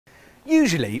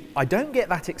Usually, I don't get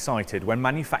that excited when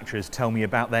manufacturers tell me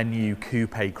about their new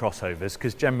coupe crossovers,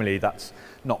 because generally that's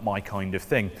not my kind of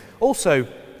thing. Also,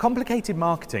 complicated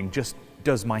marketing just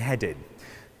does my head in.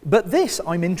 But this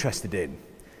I'm interested in,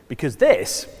 because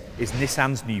this is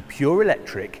Nissan's new pure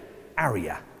electric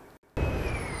Ariya.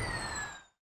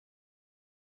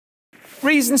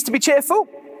 Reasons to be cheerful?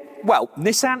 Well,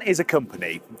 Nissan is a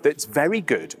company that's very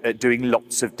good at doing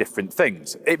lots of different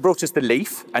things. It brought us the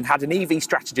Leaf and had an EV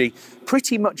strategy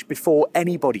pretty much before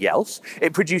anybody else.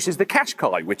 It produces the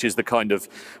Qashqai, which is the kind of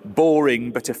boring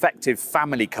but effective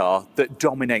family car that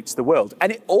dominates the world.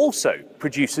 And it also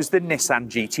produces the Nissan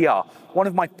GTR, one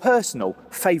of my personal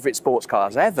favourite sports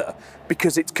cars ever,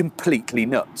 because it's completely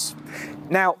nuts.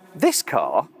 Now, this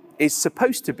car is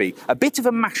supposed to be a bit of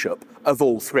a mashup of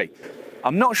all three.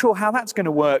 I'm not sure how that's going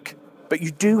to work, but you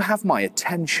do have my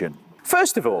attention.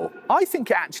 First of all, I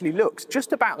think it actually looks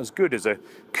just about as good as a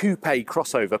coupe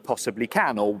crossover possibly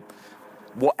can, or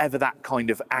whatever that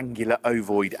kind of angular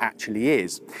ovoid actually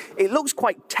is. It looks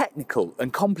quite technical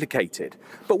and complicated,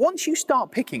 but once you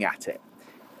start picking at it,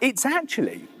 it's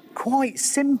actually quite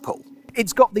simple.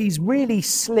 It's got these really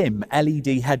slim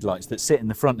LED headlights that sit in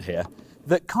the front here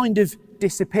that kind of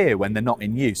disappear when they're not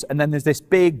in use, and then there's this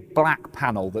big black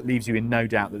panel that leaves you in no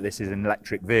doubt that this is an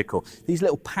electric vehicle. These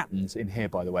little patterns in here,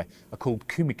 by the way, are called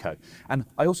Kumiko, and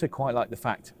I also quite like the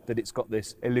fact that it's got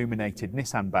this illuminated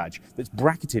Nissan badge that's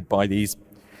bracketed by these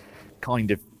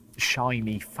kind of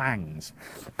shiny fangs.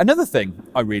 Another thing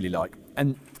I really like,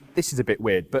 and this is a bit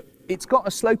weird, but it's got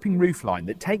a sloping roofline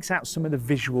that takes out some of the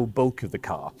visual bulk of the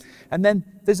car, and then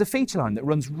there's a feature line that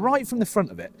runs right from the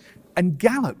front of it and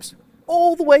gallops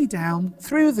all the way down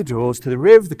through the doors to the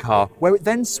rear of the car, where it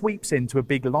then sweeps into a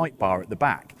big light bar at the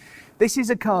back. This is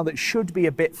a car that should be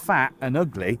a bit fat and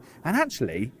ugly, and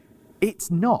actually, it's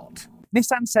not.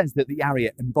 Nissan says that the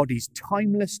Ariya embodies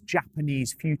timeless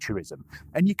Japanese futurism,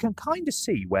 and you can kind of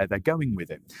see where they're going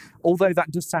with it, although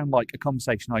that does sound like a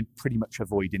conversation I'd pretty much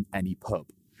avoid in any pub.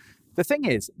 The thing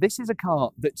is, this is a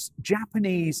car that's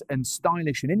Japanese and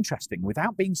stylish and interesting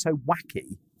without being so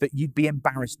wacky that you'd be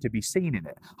embarrassed to be seen in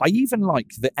it. I even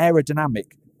like the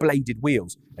aerodynamic bladed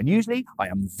wheels, and usually I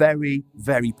am very,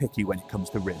 very picky when it comes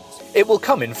to rims. It will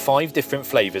come in 5 different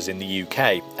flavours in the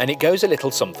UK, and it goes a little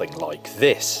something like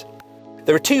this.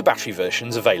 There are 2 battery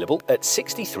versions available at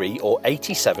 63 or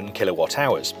 87 kilowatt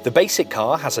hours. The basic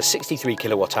car has a 63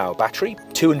 kilowatt hour battery,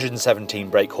 217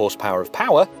 brake horsepower of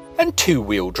power, and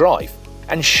 2-wheel drive,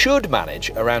 and should manage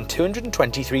around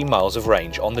 223 miles of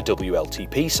range on the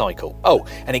WLTP cycle. Oh,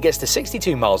 and it gets to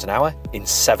 62 miles an hour in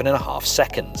 7.5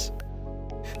 seconds.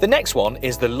 The next one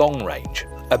is the long range,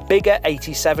 a bigger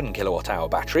 87 kilowatt hour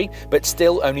battery, but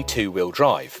still only 2-wheel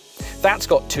drive. That's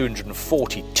got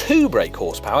 242 brake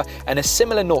horsepower and a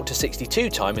similar 0 to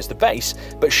 62 time as the base,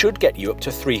 but should get you up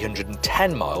to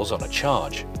 310 miles on a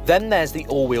charge. Then there's the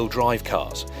all-wheel drive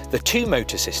cars, the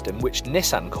 2-motor system which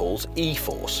Nissan calls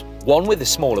E-Force, 1 with the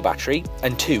smaller battery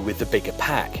and 2 with the bigger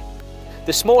pack.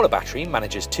 The smaller battery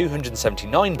manages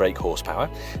 279 brake horsepower,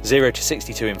 0 to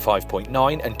 62 in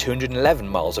 5.9 and 211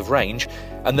 miles of range,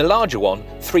 and the larger one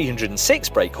 306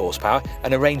 brake horsepower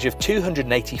and a range of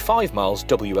 285 miles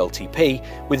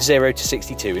WLTP with 0 to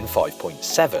 62 in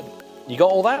 5.7. You got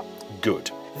all that?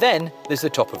 Good. Then there's the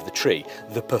top of the tree,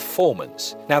 the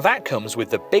Performance. Now that comes with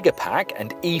the bigger pack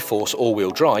and E-Force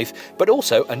all-wheel drive, but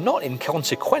also a not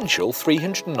inconsequential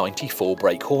 394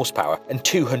 brake horsepower and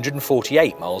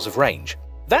 248 miles of range.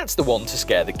 That's the one to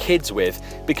scare the kids with,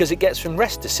 because it gets from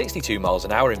rest to 62 miles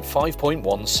an hour in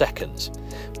 5.1 seconds.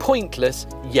 Pointless,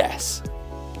 yes,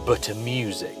 but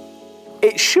amusing.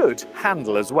 It should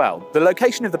handle as well. The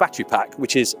location of the battery pack,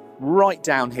 which is right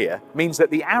down here, means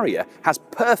that the Ariya has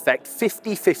perfect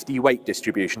 50-50 weight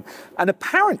distribution and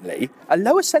apparently a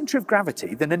lower centre of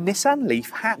gravity than a Nissan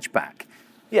Leaf hatchback.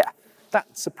 Yeah,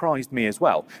 that surprised me as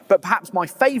well. But perhaps my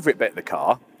favourite bit of the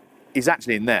car is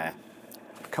actually in there.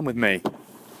 Come with me.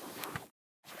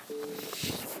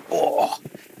 Oh.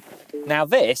 Now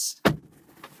this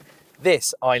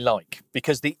I like,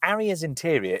 because the Ariya's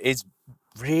interior is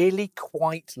really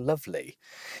quite lovely.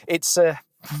 It's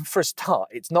for a start,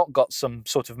 it's not got some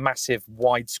sort of massive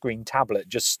widescreen tablet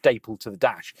just stapled to the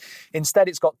dash. Instead,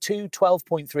 it's got 2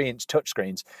 12.3-inch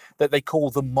touchscreens that they call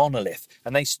the monolith,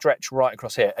 and they stretch right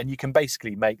across here, and you can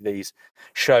basically make these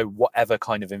show whatever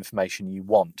kind of information you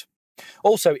want.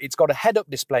 Also, it's got a head-up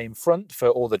display in front for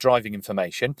all the driving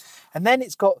information, and then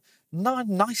it's got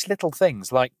nice little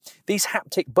things like these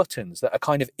haptic buttons that are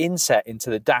kind of inset into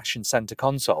the dash and center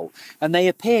console, and they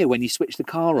appear when you switch the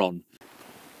car on.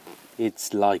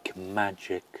 It's like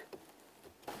magic.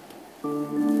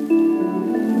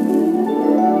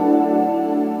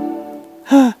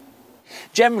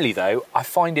 Generally though, I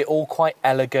find it all quite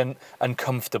elegant and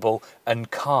comfortable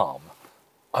and calm.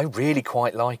 I really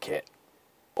quite like it.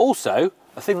 Also,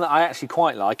 a thing that I actually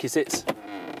quite like is it's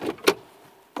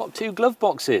got 2 glove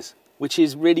boxes, which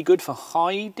is really good for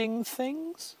hiding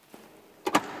things.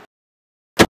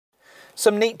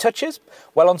 Some neat touches.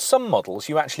 Well, on some models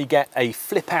you actually get a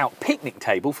flip-out picnic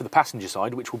table for the passenger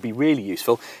side, which will be really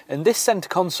useful. And this centre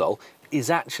console is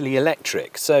actually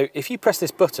electric. So if you press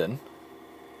this button,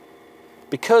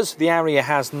 because the Ariya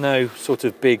has no sort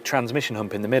of big transmission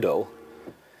hump in the middle,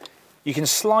 you can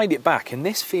slide it back, and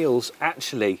this feels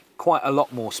actually quite a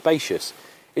lot more spacious.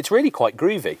 It's really quite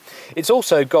groovy. It's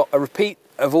also got a repeat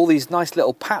of all these nice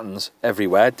little patterns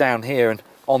everywhere, down here and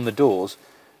on the doors,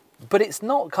 but it's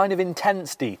not kind of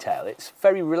intense detail, it's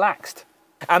very relaxed.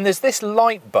 And there's this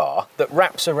light bar that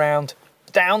wraps around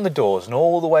down the doors and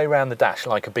all the way around the dash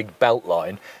like a big belt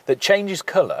line that changes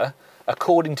colour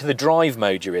according to the drive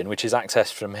mode you're in, which is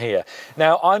accessed from here.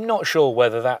 Now, I'm not sure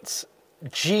whether that's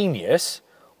genius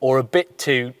or a bit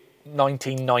too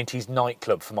 1990s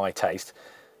nightclub for my taste,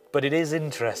 but it is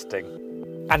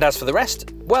interesting. And as for the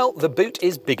rest, well, the boot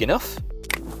is big enough.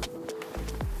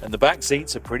 And the back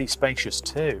seats are pretty spacious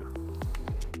too.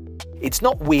 It's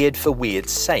not weird for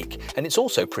weird's sake, and it's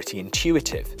also pretty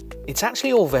intuitive. It's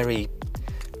actually all very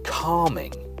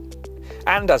calming.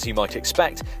 And as you might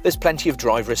expect, there's plenty of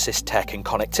driver assist tech and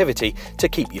connectivity to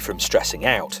keep you from stressing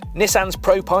out. Nissan's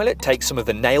ProPilot takes some of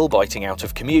the nail-biting out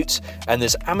of commutes, and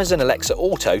there's Amazon Alexa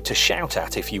Auto to shout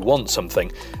at if you want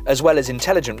something, as well as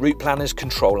intelligent route planners,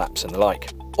 control apps and the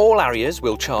like. All Ariyas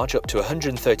will charge up to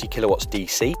 130 kilowatts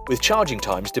DC, with charging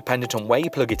times dependent on where you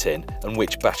plug it in and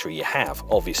which battery you have,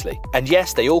 obviously. And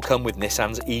yes, they all come with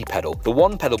Nissan's e-pedal, the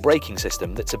one-pedal braking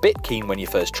system that's a bit keen when you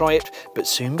first try it, but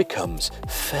soon becomes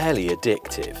fairly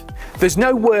addictive. There's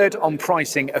no word on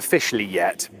pricing officially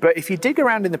yet, but if you dig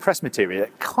around in the press material,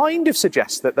 it kind of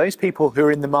suggests that those people who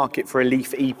are in the market for a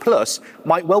Leaf E Plus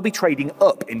might well be trading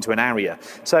up into an Ariya.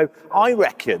 So I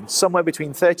reckon somewhere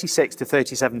between £36,000 to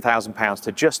 £37,000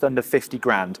 to just under 50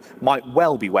 grand might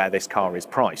well be where this car is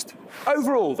priced.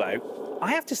 Overall though,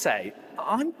 I have to say,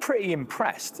 I'm pretty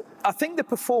impressed. I think the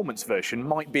performance version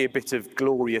might be a bit of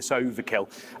glorious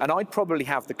overkill, and I'd probably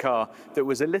have the car that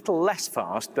was a little less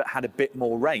fast but had a bit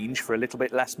more range for a little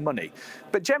bit less money.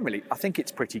 But generally, I think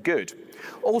it's pretty good.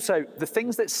 Also, the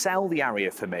things that sell the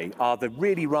Ariya for me are the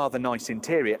really rather nice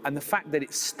interior and the fact that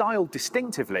it's styled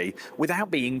distinctively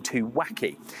without being too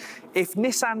wacky. If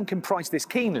Nissan can price this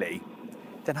keenly,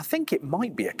 then I think it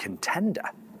might be a contender.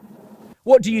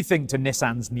 What do you think to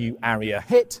Nissan's new Ariya?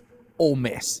 Hit or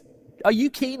miss? Are you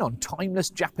keen on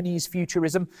timeless Japanese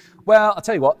futurism? Well, I'll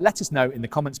tell you what, let us know in the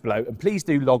comments below, and please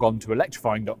do log on to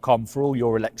electrifying.com for all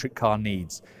your electric car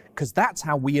needs, because that's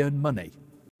how we earn money.